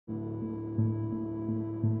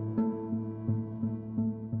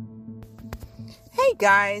Hey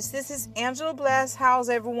guys, this is Angela Bless. How's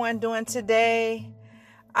everyone doing today?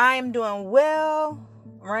 I am doing well.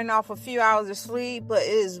 I'm running off a few hours of sleep, but it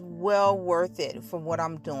is well worth it for what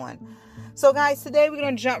I'm doing. So guys, today we're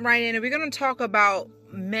going to jump right in and we're going to talk about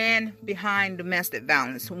men behind domestic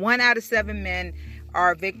violence. 1 out of 7 men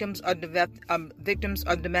are victims of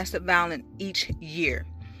domestic violence each year.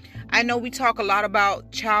 I know we talk a lot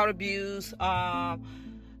about child abuse,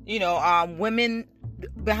 women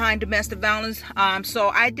behind domestic violence.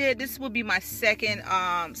 So this will be my second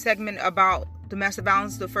segment about domestic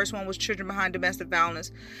violence. The first one was children behind domestic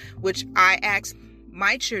violence, which I asked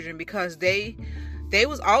my children because they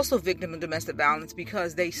was also victim of domestic violence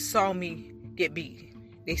because they saw me get beat.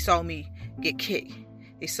 They saw me get kicked.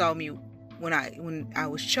 They saw me when I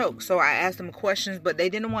was choked. So I asked them questions, but they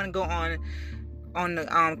didn't want to go on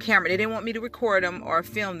the camera. They didn't want me to record them or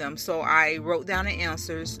film them. So I wrote down the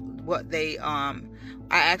answers.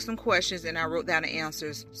 I asked them questions and I wrote down the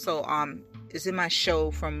answers. So it's in my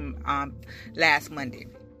show from last Monday.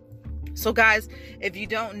 So guys, if you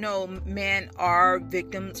don't know, men are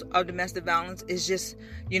victims of domestic violence. It's just,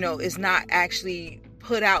 it's not actually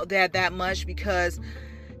put out there that much because,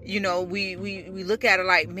 we look at it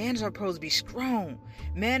like men are supposed to be strong.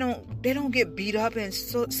 Men don't get beat up and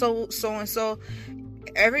so.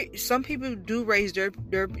 Some people do raise their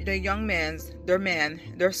young men,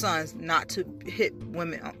 their sons, not to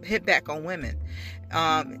hit back on women.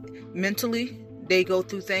 Mentally, they go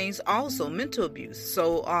through things also, mental abuse.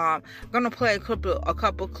 So I'm gonna play a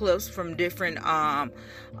couple clips from different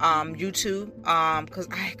YouTube because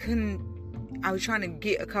I was trying to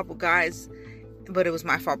get a couple guys, but it was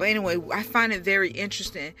my fault. But anyway, I find it very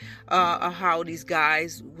interesting how these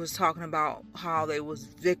guys was talking about how they was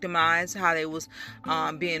victimized, how they was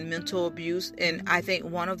being mental abused, and I think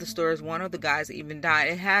one of the guys even died.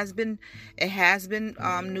 It has been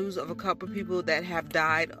news of a couple of people that have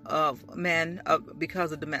died of men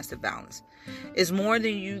because of domestic violence. It's more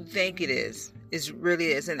than you think it is. It really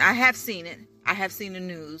is, and I have seen it. I have seen the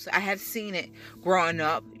news. I have seen it growing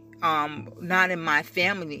up. Not in my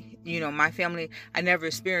family. My family, I never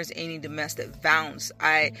experienced any domestic violence.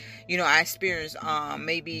 I experienced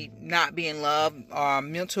maybe not being loved or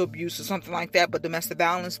mental abuse or something like that, but domestic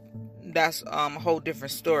violence, that's a whole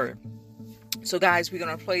different story. So guys, we're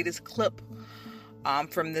going to play this clip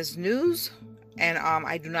from this news, and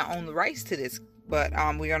I do not own the rights to this, but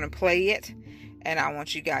we're going to play it, and I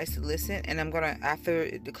want you guys to listen, and I'm going to,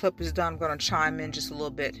 after the clip is done, I'm going to chime in just a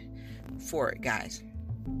little bit for it, guys.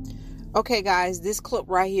 Okay guys, this clip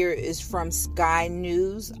right here is from Sky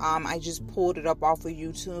News. I just pulled it up off of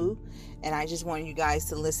YouTube, and I just want you guys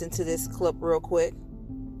to listen to this clip real quick.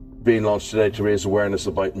 Being launched today to raise awareness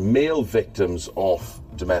about male victims of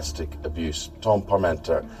domestic abuse. Tom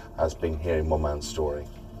Parmenter has been hearing one man's story.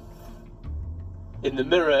 In the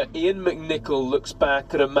mirror, Ian McNichol looks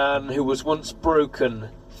back at a man who was once broken,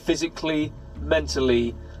 physically,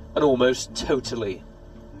 mentally, and almost totally.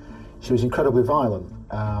 She was incredibly violent.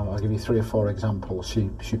 I'll give you 3 or 4 examples.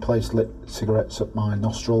 She placed lit cigarettes up my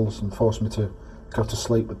nostrils and forced me to go to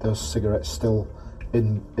sleep with those cigarettes still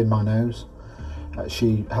in my nose.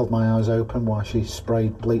 She held my eyes open while she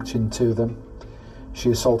sprayed bleach into them. She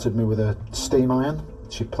assaulted me with a steam iron.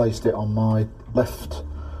 She placed it on my left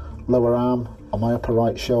lower arm, on my upper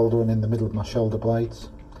right shoulder and in the middle of my shoulder blades.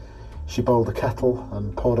 She boiled a kettle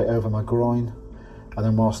and poured it over my groin. And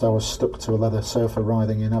then whilst I was stuck to a leather sofa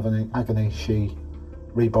writhing in agony, she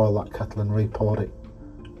reboiled that kettle and re-poured it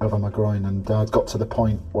over my groin. And I'd got to the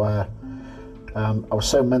point where I was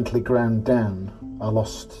so mentally ground down, I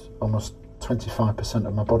lost almost 25%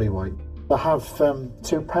 of my body weight. I have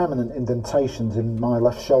 2 permanent indentations in my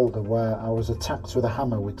left shoulder where I was attacked with a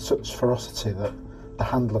hammer with such ferocity that the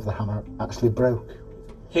handle of the hammer actually broke.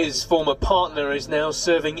 His former partner is now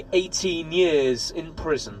serving 18 years in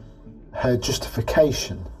prison. Her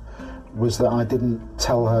justification was that I didn't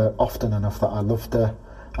tell her often enough that I loved her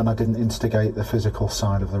and I didn't instigate the physical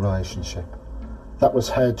side of the relationship. That was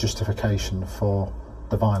her justification for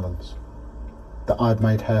the violence, that I'd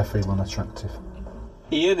made her feel unattractive.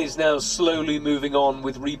 Ian is now slowly moving on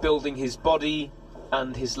with rebuilding his body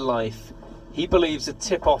and his life. He believes a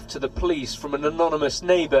tip-off to the police from an anonymous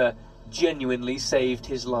neighbour genuinely saved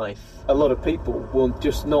his life. A lot of people will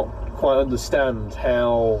just not quite understand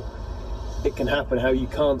how it can happen, how you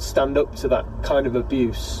can't stand up to that kind of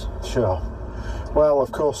abuse. Sure. Well,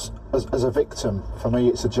 of course, as a victim, for me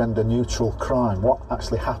it's a gender-neutral crime. What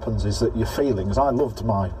actually happens is that your feelings, I loved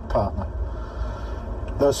my partner,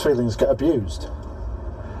 those feelings get abused.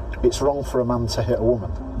 It's wrong for a man to hit a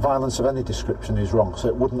woman. Violence of any description is wrong, so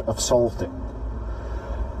it wouldn't have solved it.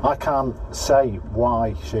 I can't say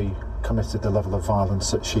why she committed the level of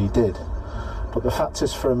violence that she did. But the fact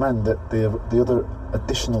is for men that the other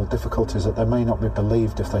additional difficulties that they may not be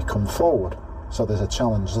believed if they come forward. So there's a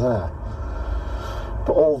challenge there.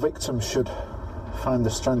 But all victims should find the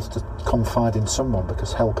strength to confide in someone,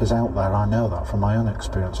 because help is out there. I know that from my own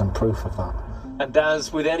experience and proof of that. And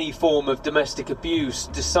as with any form of domestic abuse,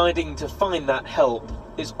 deciding to find that help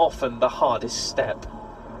is often the hardest step.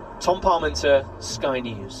 Tom Parmenter, Sky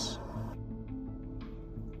News.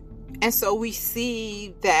 And so we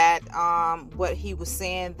see that what he was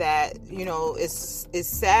saying, that, you know, it's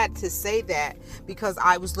sad to say that, because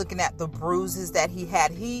I was looking at the bruises that he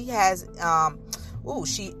had. He has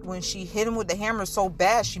when she hit him with the hammer so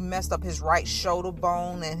bad, she messed up his right shoulder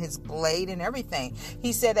bone and his blade and everything.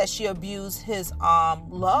 He said that she abused his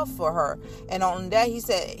love for her. And on that, he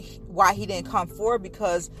said why he didn't come forward,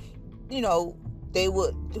 because, you know,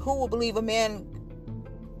 who would believe a man,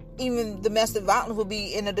 even domestic violence, would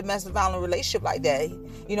be in a domestic violent relationship like that?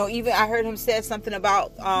 You know, even I heard him say something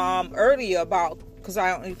about earlier about, because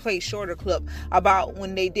I only played shorter clip, about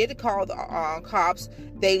when they did call the cops,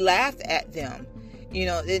 they laughed at them. You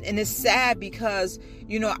know, and it's sad because,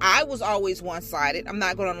 you know, I was always one-sided. I'm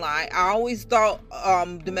not going to lie. I always thought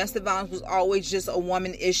domestic violence was always just a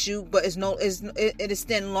woman issue, but it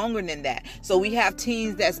extends longer than that. So we have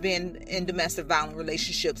teens that's been in domestic violent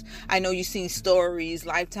relationships. I know you've seen stories,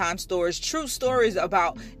 Lifetime stories, true stories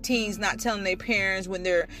about teens not telling their parents when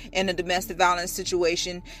they're in a domestic violence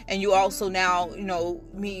situation. And you also now, you know,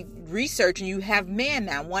 me researching, you have men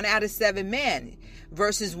now, 1 out of 7 men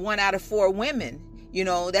versus 1 out of 4 women. You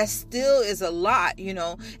know, that still is a lot, you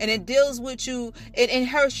know, and it deals with you, it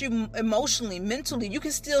hurts you emotionally, mentally. You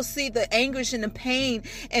can still see the anguish and the pain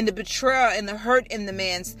and the betrayal and the hurt in the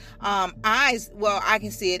man's eyes. Well, I can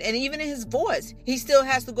see it. And even in his voice, he still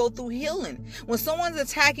has to go through healing. When someone's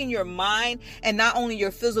attacking your mind and not only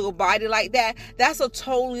your physical body like that, that's a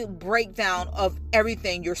total breakdown of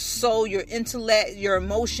everything, your soul, your intellect, your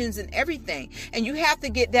emotions, and everything. And you have to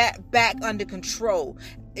get that back under control.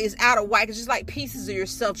 Is out of whack. It's just like pieces of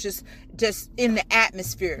yourself just in the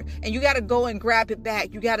atmosphere, and you got to go and grab it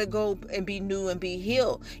back. You got to go and be new and be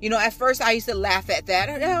healed. You know, at first I used to laugh at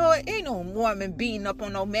that. No, ain't no woman beating up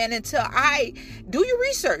on no man, until I do your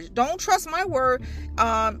research. Don't trust my word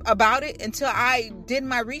about it until I did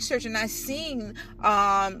my research and I seen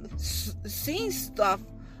stuff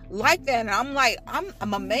like that, and I'm like,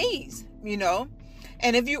 I'm amazed, you know.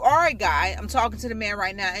 And if you are a guy, I'm talking to the man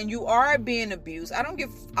right now, and you are being abused, I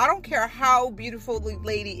don't care how beautiful the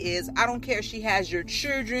lady is. I don't care if she has your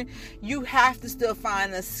children. You have to still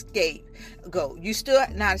find an scapegoat. You still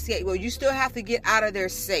not a scapegoat. You still have to get out of there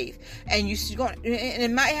safe. And and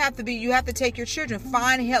it might have to be, you have to take your children,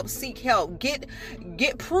 find help, seek help, get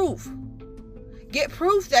proof. Get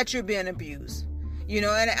proof that you're being abused. You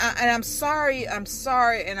know, and I'm sorry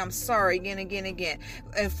again.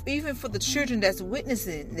 And even for the children that's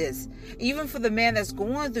witnessing this, even for the man that's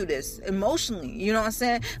going through this emotionally, you know what I'm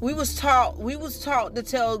saying? We was taught to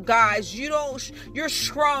tell guys, you're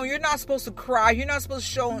strong. You're not supposed to cry. You're not supposed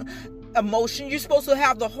to show emotion. You're supposed to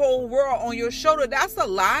have the whole world on your shoulder. That's a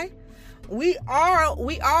lie. We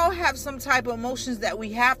all have some type of emotions that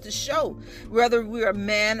we have to show, whether we're a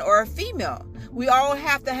man or a female. We all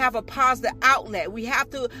have to have a positive outlet. We have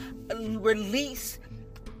to release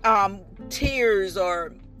tears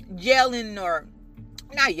or yelling, or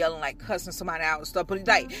not yelling like cussing somebody out and stuff, but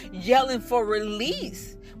like yelling for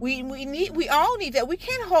release. We all need that. We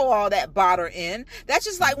can't hold all that bother in. That's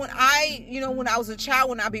just like when I was a child,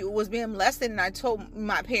 when I was being molested, and I told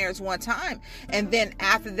my parents one time, and then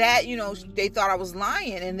after that, you know, they thought I was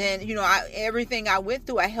lying, and then, you know, everything I went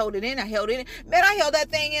through, I held it in. Man, I held that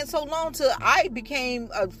thing in so long till I became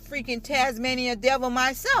a freaking Tasmanian devil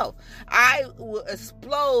myself. I will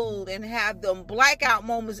explode and have them blackout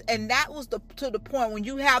moments, and that was to the point when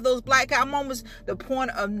you have those blackout moments, the point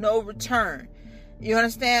of no return. You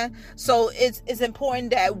understand? So it's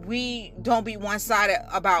important that we don't be one-sided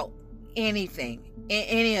about anything,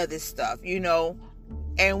 any of this stuff, you know.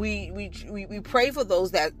 And we pray for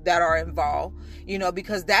those that are involved, you know,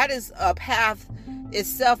 because that is a path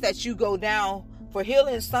itself that you go down for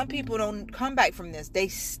healing. Some people don't come back from this. They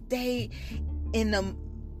stay and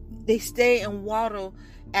waddle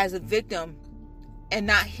as a victim, and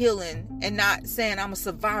not healing, and not saying, I'm a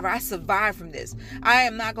survivor. I survived from this. I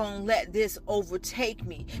am not going to let this overtake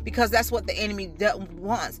me, because that's what the enemy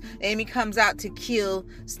wants. The enemy comes out to kill,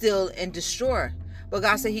 steal, and destroy. But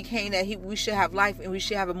God said he came that we should have life, and we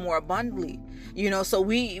should have it more abundantly. You know, so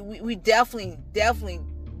we definitely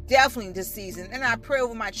this season, and I pray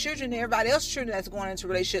over my children and everybody else's children that's going into a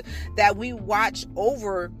relationship, that we watch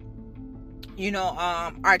over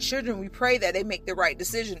our children, we pray that they make the right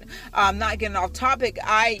decision. Not getting off topic,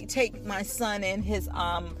 I take my son and his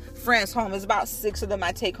friends home. There's about 6 of them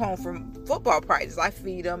I take home from football practice. I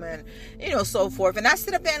feed them and, so forth. And I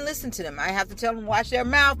sit up there and listen to them. I have to tell them watch their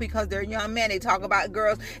mouth because they're young men. They talk about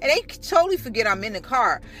girls and they totally forget I'm in the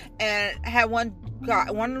car. And I had one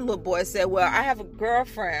little boy said, well, I have a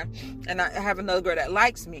girlfriend and I have another girl that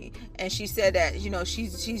likes me. And she said that,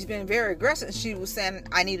 she's been very aggressive. She was saying,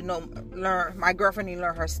 I need to learn, my girlfriend need to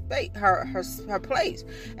learn her space, her place.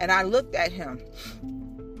 And I looked at him.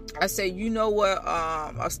 I said, you know what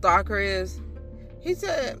a stalker is? He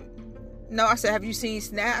said, no. I said, have you seen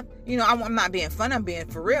Snap? I'm not being funny, I'm being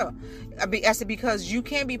for real. I said, because you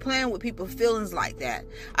can't be playing with people's feelings like that.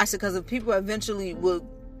 I said, because if people eventually will,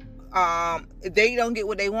 if they don't get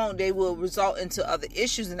what they want, they will result into other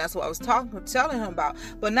issues. And that's what I was telling him about.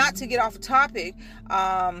 But not to get off topic,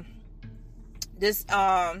 this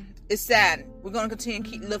it's sad. We're going to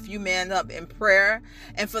continue to lift you men up in prayer.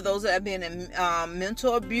 And for those that have been in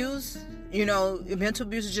mental abuse, mental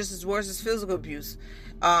abuse is just as worse as physical abuse.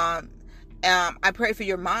 I pray for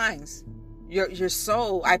your minds, your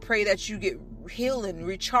soul. I pray that you get healing,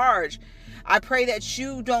 recharged. I pray that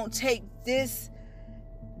you don't take this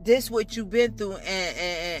what you've been through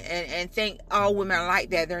and think all women are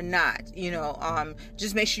like that. They're not.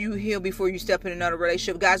 Just make sure you heal before you step in another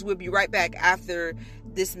relationship. Guys, we'll be right back after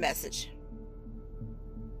this message.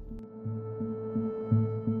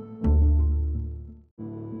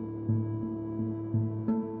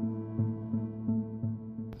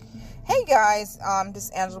 Hey guys, this is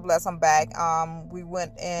Angela Bless. I'm back. We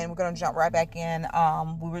went and we're gonna jump right back in.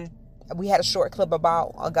 We had a short clip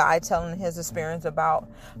about a guy telling his experience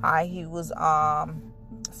about how he was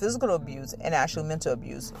physical abuse and actually mental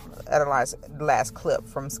abuse at the last clip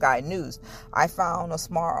from Sky News. I found a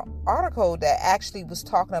small article that actually was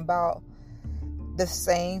talking about the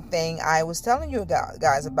same thing I was telling you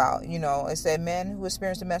guys about. It said men who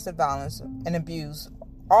experience domestic violence and abuse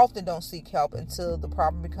often don't seek help until the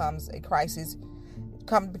problem becomes a crisis.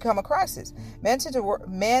 Become a crisis. Men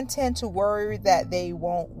tend to worry that they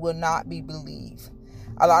will not be believed.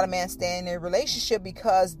 A lot of men stay in their relationship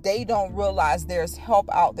because they don't realize there's help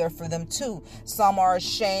out there for them too. Some are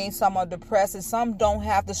ashamed, some are depressed, and some don't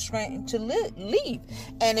have the strength to leave.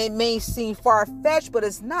 And it may seem far-fetched, but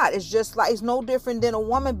it's not. It's just like, it's no different than a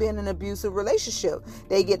woman being in an abusive relationship.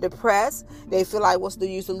 They get depressed. They feel like, what's the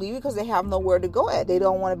use of leaving? Because they have nowhere to go at. They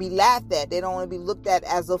don't want to be laughed at. They don't want to be looked at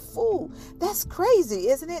as a fool. That's crazy,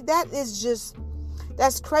 isn't it?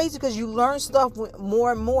 That's crazy, because you learn stuff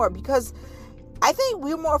more and more, because I think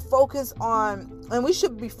we're more focused on, and we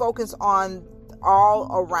should be focused on all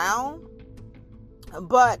around,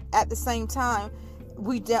 but at the same time,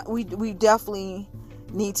 we definitely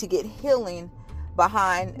need to get healing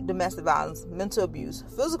behind domestic violence, mental abuse,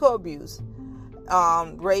 physical abuse,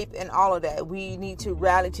 rape, and all of that. We need to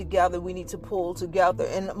rally together. We need to pull together.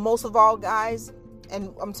 And most of all, guys,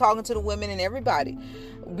 and I'm talking to the women and everybody,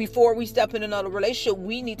 before we step in another relationship,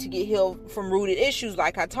 we need to get healed from rooted issues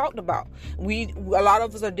like I talked about. A lot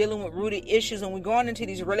of us are dealing with rooted issues, and we're going into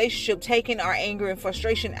these relationships taking our anger and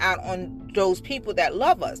frustration out on those people that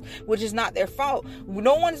love us, which is not their fault.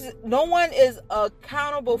 No one is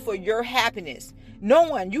accountable for your happiness. No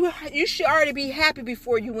one. You should already be happy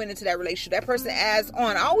before you went into that relationship. That person adds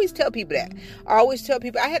on. I always tell people that.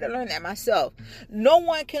 I had to learn that myself. No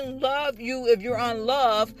one can love you if you're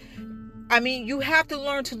unloved. I mean, you have to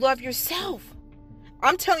learn to love yourself.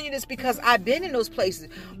 I'm telling you this because I've been in those places.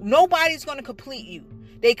 Nobody's going to complete you.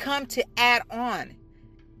 They come to add on.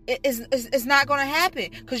 It's not going to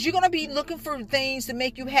happen, because you're going to be looking for things to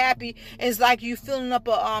make you happy. And it's like you filling up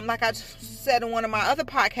like I said in one of my other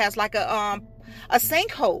podcasts, like a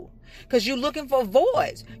sinkhole, because you're looking for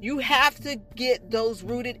voids. You have to get those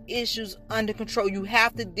rooted issues under control. You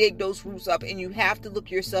have to dig those roots up, and you have to look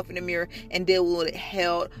yourself in the mirror and deal with it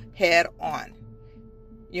head on.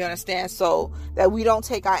 You understand? So that we don't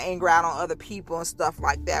take our anger out on other people and stuff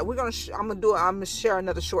like that. I'm gonna share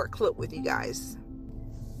another short clip with you guys.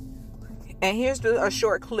 And here's a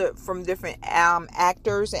short clip from different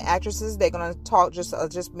actors and actresses. They're gonna talk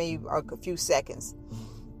just maybe a few seconds.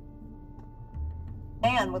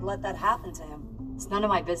 Man would let that happen to him. It's none of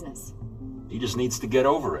my business. He just needs to get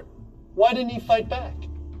over it. Why didn't he fight back?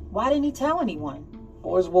 Why didn't he tell anyone?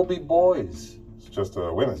 Boys will be boys. It's just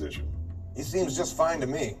a women's issue. He seems just fine to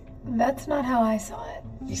me. That's not how I saw it.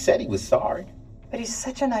 He said he was sorry. But he's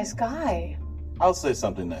such a nice guy. I'll say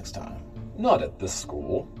something next time. Not at this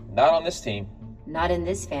school. Not on this team. Not in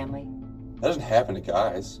this family. That doesn't happen to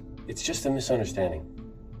guys. It's just a misunderstanding.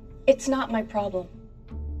 It's not my problem.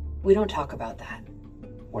 We don't talk about that.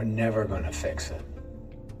 we're never going to fix it.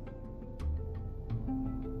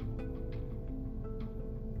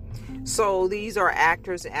 So these are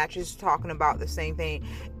actors and actresses talking about the same thing.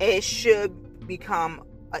 It should become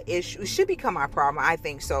an issue. It should become our problem. I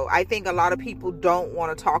think so. I think a lot of people don't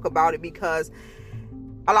want to talk about it because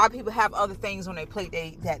a lot of people have other things on their plate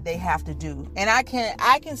that they have to do. And I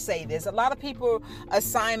can say this. A lot of people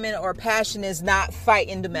assignment or passion is not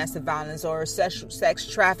fighting domestic violence or sex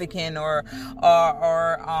trafficking or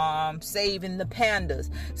saving the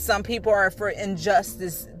pandas. Some people are for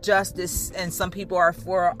justice, and some people are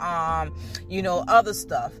for other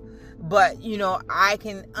stuff. But, I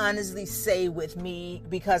can honestly say with me,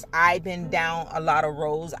 because I've been down a lot of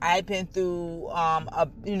roads. I've been through,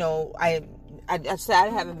 I said I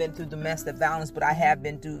haven't been through domestic violence, but I have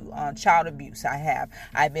been through child abuse.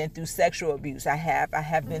 I've been through sexual abuse. I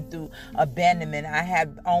have been through abandonment. I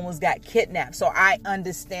have almost got kidnapped. So I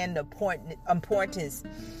understand the importance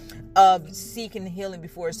of seeking healing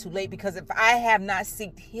before it's too late. Because if I have not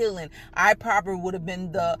sought healing, I probably would have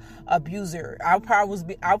been the abuser. I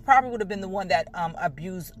probably would have been the one that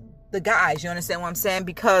abused the guys. You understand what I'm saying?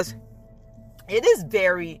 Because it is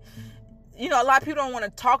very. A lot of people don't want to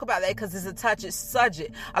talk about that because it's a touchy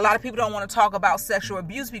subject. A lot of people don't want to talk about sexual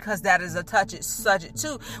abuse because that is a touchy subject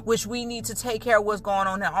too, which we need to take care of what's going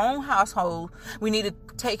on in our own household. We need to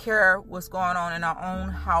take care of what's going on in our own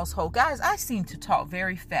household. Guys, I seem to talk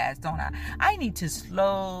very fast, don't I? I need to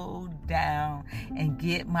slow down and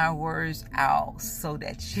get my words out so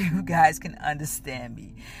that you guys can understand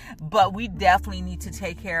me. But we definitely need to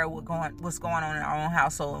take care of what's going on in our own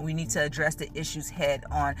household, and we need to address the issues head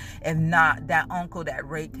on. If not, that uncle that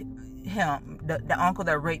raped him, the uncle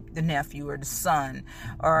that raped the nephew or the son,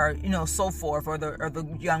 or so forth, or the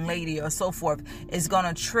young lady or so forth, is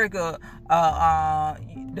gonna trigger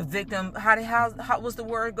the victim. How was the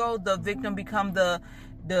word go? The victim become the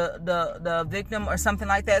victim or something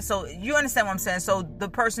like that. So you understand what I'm saying? So the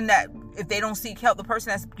person that, if they don't seek help, the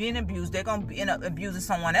person that's getting abused, they're gonna end up abusing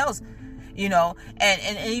someone else.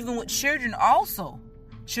 And even with children also.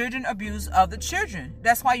 Children abuse other children.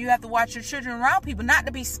 That's why you have to watch your children around people, not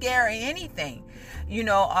to be scared or anything.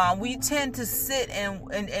 We tend to sit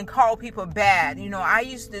and call people bad. I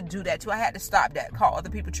used to do that too. I had to stop that, call other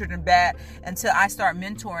people's children bad, until I start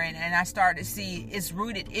mentoring and I started to see it's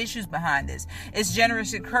rooted issues behind this. It's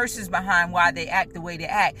generational curses behind why they act the way they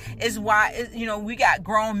act. It's why, we got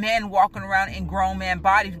grown men walking around in grown man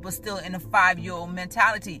bodies, but still in a 5-year-old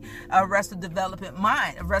mentality, arrested development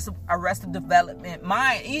mind,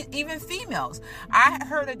 even females. I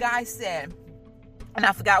heard a guy said, and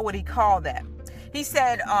I forgot what he called that. He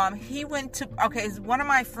said he went to, one of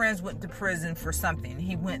my friends went to prison for something.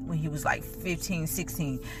 He went when he was like 15,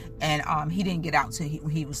 16, and he didn't get out till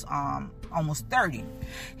he was almost 30.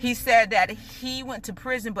 He said that he went to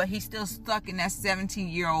prison, but he's still stuck in that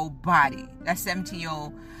 17-year-old body, that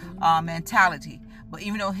 17-year-old mentality. But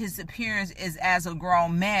even though his appearance is as a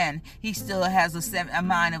grown man, he still has a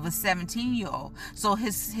mind of a 17-year-old. So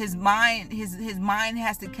his mind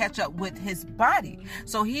has to catch up with his body.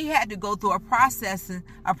 So he had to go through a process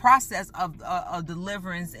of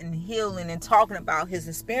deliverance and healing and talking about his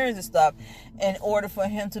experience and stuff in order for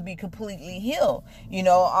him to be completely healed.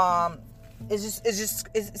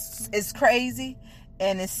 It's crazy,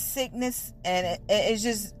 and it's sickness, and it's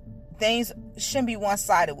just. Things shouldn't be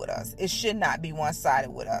one-sided with us. It should not be one-sided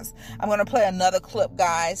with us. I'm going to play another clip,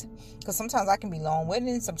 guys, because sometimes I can be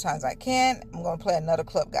long-winded, sometimes I can't. I'm going to play another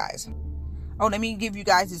clip, guys. Oh, let me give you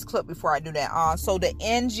guys this clip before I do that. So the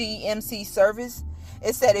NGMC service,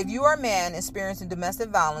 it said, if you are a man experiencing domestic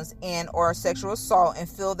violence and or sexual assault and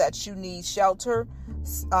feel that you need shelter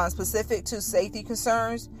specific to safety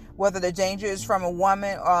concerns, whether the danger is from a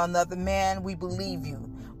woman or another man, we believe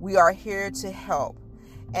you. We are here to help.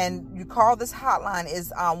 And you call this hotline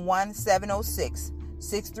is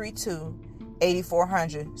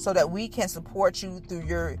 1-706-632-8400 so that we can support you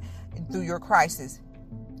through your crisis.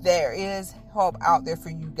 There is help out there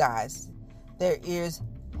for you guys. There is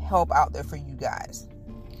help out there for you guys.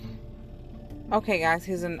 Okay, guys,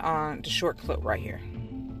 here's the short clip right here.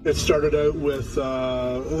 It started out with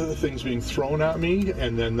things being thrown at me,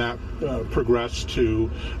 and then that progressed to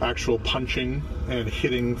actual punching and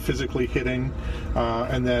physically hitting,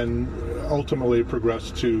 and then ultimately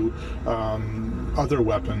progressed to other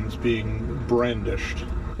weapons being brandished.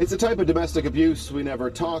 It's a type of domestic abuse we never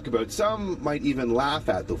talk about. Some might even laugh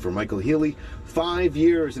at, though. For Michael Healy, 5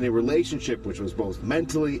 years in a relationship which was both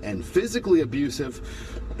mentally and physically abusive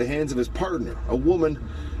at the hands of his partner, a woman,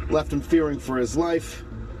 left him fearing for his life,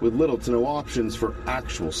 with little to no options for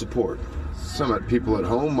actual support. Some people at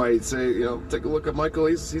home might say, take a look at Michael.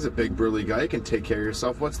 He's a big, burly guy. He can take care of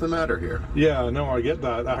yourself. What's the matter here? Yeah, no, I get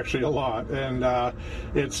that actually a lot. And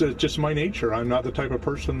it's just my nature. I'm not the type of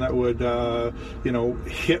person that would,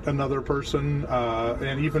 hit another person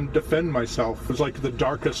and even defend myself. It was like the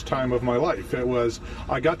darkest time of my life.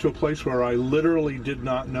 I got to a place where I literally did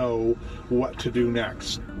not know what to do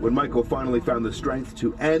next. When Michael finally found the strength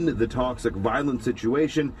to end the toxic violence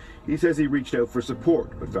situation, he says he reached out for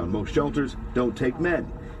support, but found most shelters don't take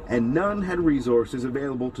men, and none had resources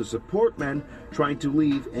available to support men trying to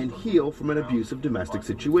leave and heal from an abusive domestic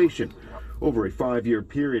situation. Over a 5-year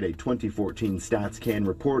period, a 2014 StatsCan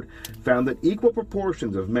report found that equal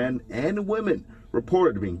proportions of men and women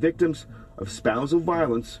reported being victims of spousal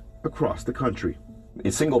violence across the country.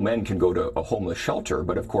 Single men can go to a homeless shelter,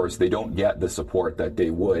 but of course they don't get the support that they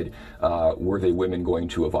would were they women going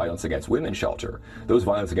to a violence against women shelter. Those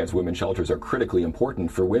violence against women shelters are critically important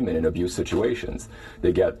for women in abuse situations.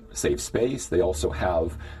 They get safe space, they also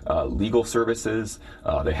have legal services,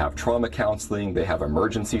 they have trauma counseling, they have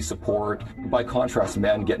emergency support. By contrast,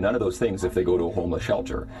 men get none of those things if they go to a homeless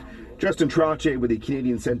shelter. Justin Trottier with the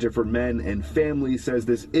Canadian Centre for Men and Families says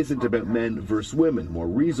this isn't about men versus women. More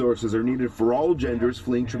resources are needed for all genders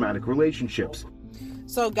fleeing traumatic relationships.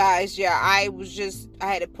 So guys, I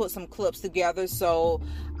had to put some clips together. So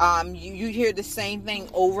you hear the same thing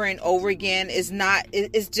over and over again.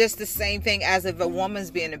 It's just the same thing as if a woman's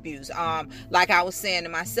being abused. Like I was saying to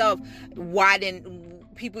myself,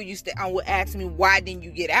 people would ask me, why didn't you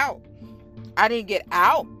get out? I didn't get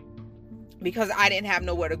out because I didn't have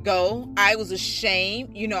nowhere to go. I was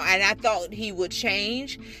ashamed, and I thought he would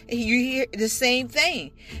change. You hear the same thing,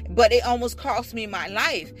 but it almost cost me my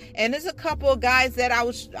life. And there's a couple of guys that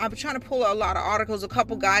I'm trying to pull a lot of articles, a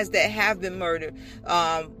couple guys that have been murdered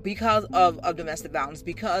because of domestic violence,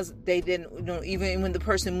 because they didn't, even when the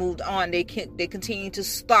person moved on, they continue to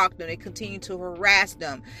stalk them, they continue to harass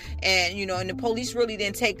them. And, and the police really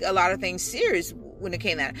didn't take a lot of things serious when it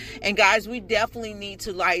came to that. And guys, we definitely need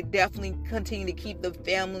to continue to keep the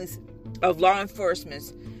families of law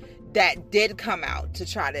enforcement that did come out to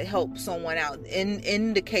try to help someone out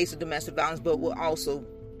in the case of domestic violence, but will also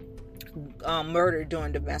murder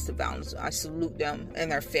during domestic violence. I salute them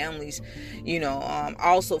and their families,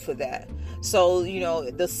 also for that. So,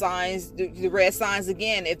 the signs, the red signs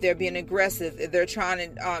again, if they're being aggressive, if they're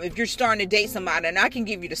trying to, if you're starting to date somebody, and I can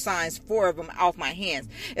give you the signs, 4 of them off my hands.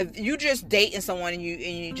 If you just dating someone and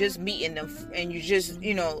you just meeting them and you just,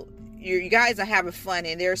 you guys are having fun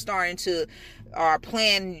and they're starting to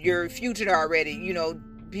plan your future already,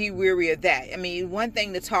 be weary of that. I mean, one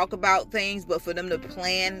thing to talk about things, but for them to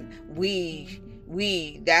plan,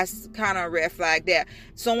 that's kind of a red flag there.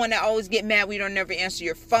 Someone that always get mad we don't never answer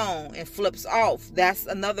your phone and flips off, that's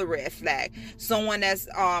another red flag. Someone that's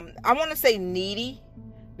I want to say needy,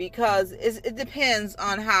 because it depends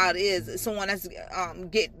on how it is. Someone that's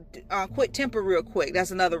get quick temper real quick,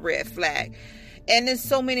 that's another red flag. And there's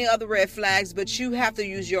so many other red flags, but you have to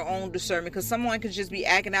use your own discernment, because someone could just be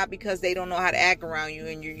acting out because they don't know how to act around you,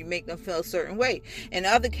 and you make them feel a certain way. In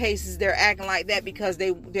other cases, they're acting like that because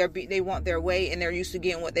they want their way and they're used to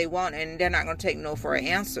getting what they want, and they're not going to take no for an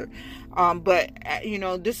answer. But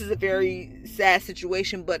this is a very sad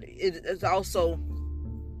situation, but it's also,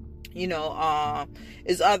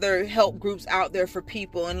 is other help groups out there for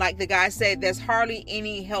people. And like the guy said, there's hardly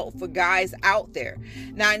any help for guys out there.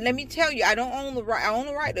 Now, let me tell you, I don't own the right. I own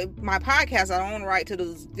the right to my podcast. I don't own the right to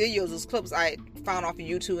those videos, those clips I found off of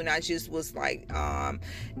YouTube, and I just was like,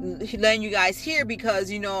 letting you guys hear, because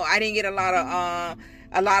I didn't get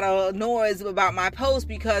a lot of noise about my post,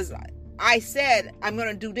 because I said I'm going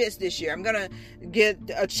to do this year. I'm going to get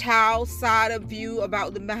a child side of view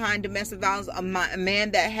about behind domestic violence, a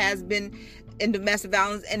man that has been in domestic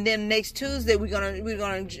violence, and then next Tuesday we're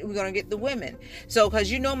gonna get the women. So,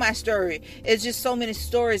 because my story, it's just so many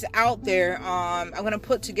stories out there. I'm gonna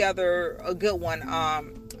put together a good one.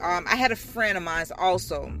 I had a friend of mine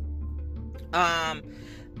also.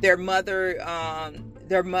 Their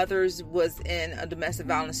mothers was in a domestic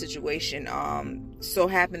violence situation. So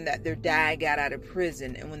happened that their dad got out of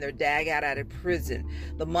prison, and when their dad got out of prison,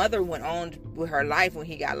 the mother went on with her life. When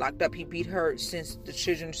he got locked up, he beat her since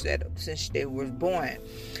they were born.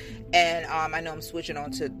 And I know I'm switching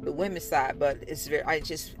on to the women's side, but it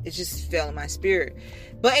just fell in my spirit.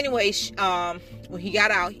 But anyway, when he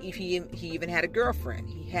got out, he even had a girlfriend.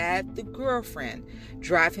 He had the girlfriend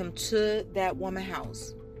drive him to that woman's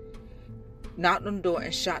house, knocked on the door,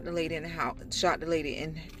 and shot the lady in the house. Shot the lady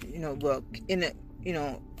in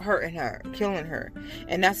hurting her, killing her.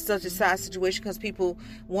 And that's such a sad situation because people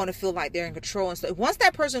want to feel like they're in control and stuff. Once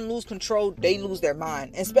that person lose control, they lose their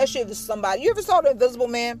mind. Especially if it's somebody. You ever saw The Invisible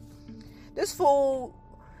Man? This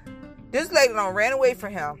lady done ran away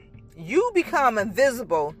from him. You become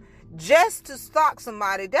invisible just to stalk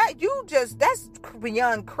somebody. That's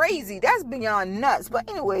beyond crazy. That's beyond nuts. But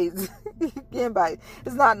anyways,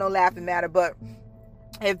 it's not no laughing matter. But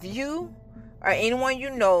if you or anyone you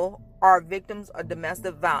know are victims of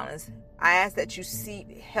domestic violence, I ask that you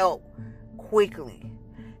seek help quickly.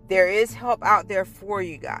 There is help out there for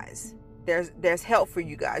you guys. There's help for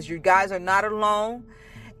you guys. You guys are not alone.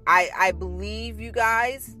 I believe you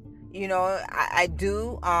guys. I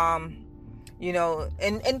do. And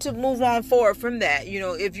to move on forward from that,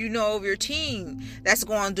 if you know of your teen that's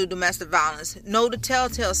going through domestic violence, know the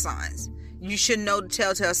telltale signs. You should know the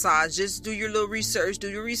telltale signs. Just do your little research.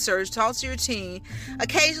 Talk to your teen.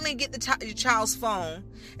 Occasionally get your child's phone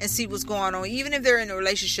and see what's going on. Even if they're in a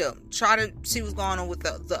relationship, try to see what's going on with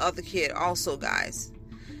the other kid also, guys.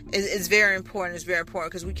 It's very important. It's very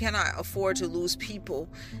important because we cannot afford to lose people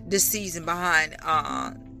this season behind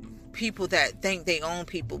people that think they own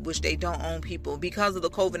people, which they don't own people. Because of the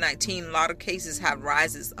COVID-19, a lot of cases have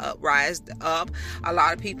rised up. A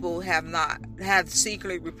lot of people have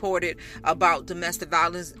secretly reported about domestic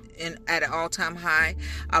violence at an all-time high,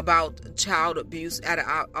 about child abuse at an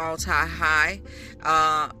all-time high,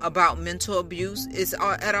 about mental abuse is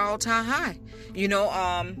at an all-time high.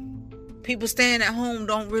 People staying at home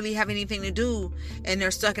don't really have anything to do, and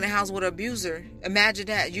they're stuck in a house with an abuser. Imagine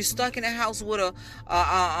that. You're stuck in a house with a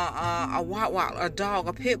Wawa, a dog,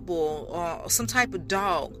 a pit bull, or some type of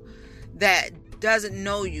dog that doesn't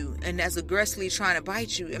know you and that's aggressively trying to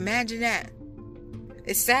bite you. Imagine that.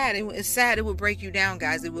 It's sad. It's sad. It will break you down,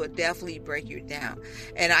 guys. It will definitely break you down.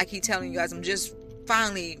 And I keep telling you guys, I'm just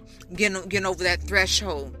finally getting over that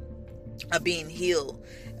threshold of being healed,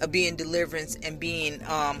 of being deliverance, and being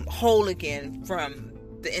whole again from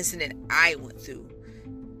the incident I went through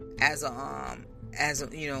as an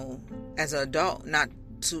adult, not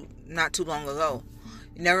too long ago.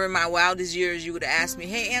 Never in my wildest years you would have asked me,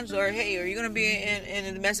 "Hey Angela, are you gonna be in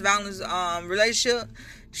a domestic violence relationship?"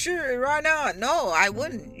 Sure, right now. No, I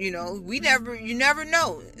wouldn't. You never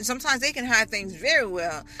know. Sometimes they can hide things very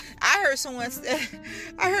well. I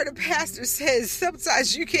heard a pastor says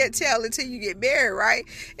sometimes you can't tell until you get married, right?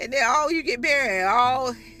 And then you get married,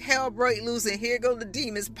 all hell break loose, and here go the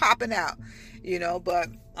demons popping out. But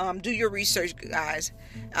do your research, guys.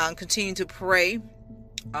 Continue to pray.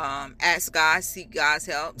 Ask God, seek God's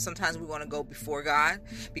help. Sometimes we want to go before God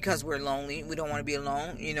because we're lonely. We don't want to be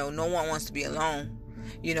alone. No one wants to be alone.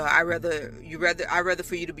 I rather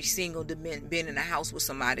for you to be single than being in a house with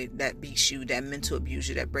somebody that beats you, that mental abuse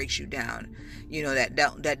you, that breaks you down.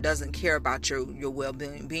 That doesn't care about your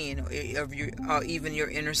well-being or even your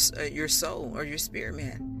inner your soul or your spirit,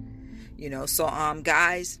 man. So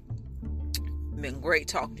guys, been great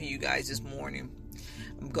talking to you guys this morning.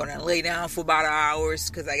 I'm gonna lay down for about hours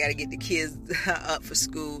because I gotta get the kids up for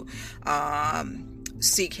school.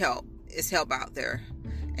 Seek help. It's help out there.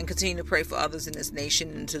 And continue to pray for others in this nation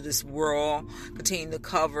and to this world. Continue to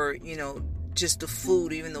cover, just the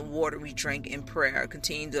food, even the water we drink in prayer.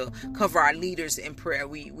 Continue to cover our leaders in prayer.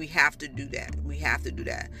 We have to do that. We have to do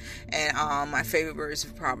that. And my favorite verse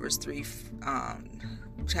is Proverbs 3,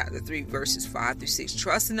 chapter 3, verses 5-6.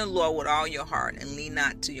 Trust in the Lord with all your heart and lean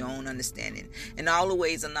not to your own understanding. In all the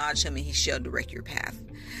ways acknowledge him and he shall direct your path.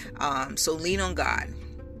 So lean on God.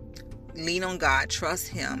 Lean on God, trust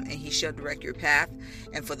him, and he shall direct your path.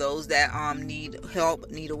 And for those that need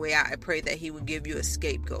help, need a way out, I pray that he will give you a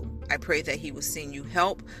scapegoat. I pray that he will send you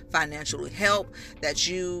help, financial help, that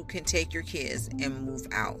you can take your kids and move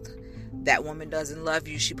out. That woman doesn't love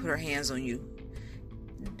you. She put her hands on you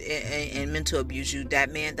and mental abuse you.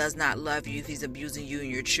 That man does not love you if he's abusing you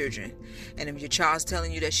and your children. And if your child's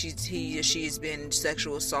telling you that he or she has been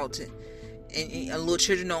sexual assaulted, and little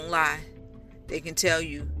children don't lie, they can tell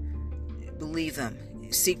you. Believe them.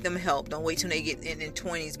 Seek them help. Don't wait till they get in their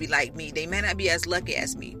 20s be like me. They may not be as lucky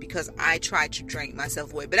as me because I tried to drink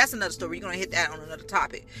myself away. But that's another story. We're gonna hit that on another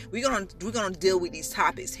topic. We're gonna deal with these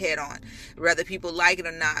topics head on, whether people like it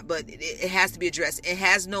or not. But it has to be addressed. It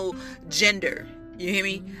has no gender. You hear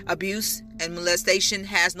me? Abuse and molestation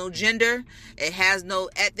has no gender. It has no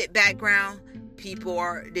ethnic background. They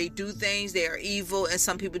do things, they are evil, and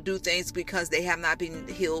some people do things because they have not been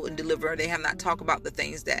healed and delivered. They have not talked about the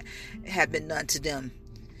things that have been done to them.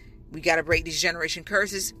 We got to break these generation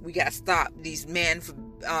curses. We got to stop these men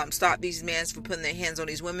from putting their hands on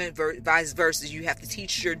these women. Vice versa, you have to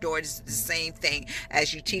teach your daughters the same thing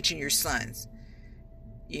as you teaching your sons.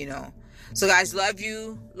 So guys, love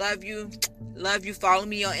you. Follow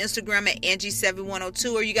me on Instagram at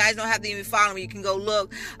Angie7102, or you guys don't have to even follow me. You can go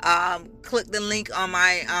look, click the link on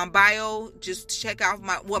my bio. Just check out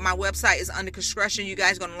what my website is under construction. You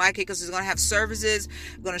guys are going to like it because it's going to have services.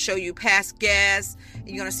 I'm going to show you past guests.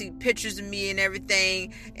 You're going to see pictures of me and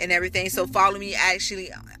everything. So follow me. Actually,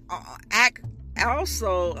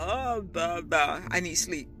 also, I need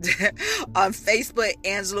sleep. On Facebook,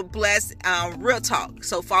 Angela Bless, Real Talk.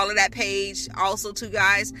 So follow that page. Also, too,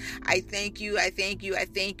 guys, I thank you,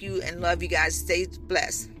 and love you guys. Stay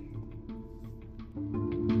blessed.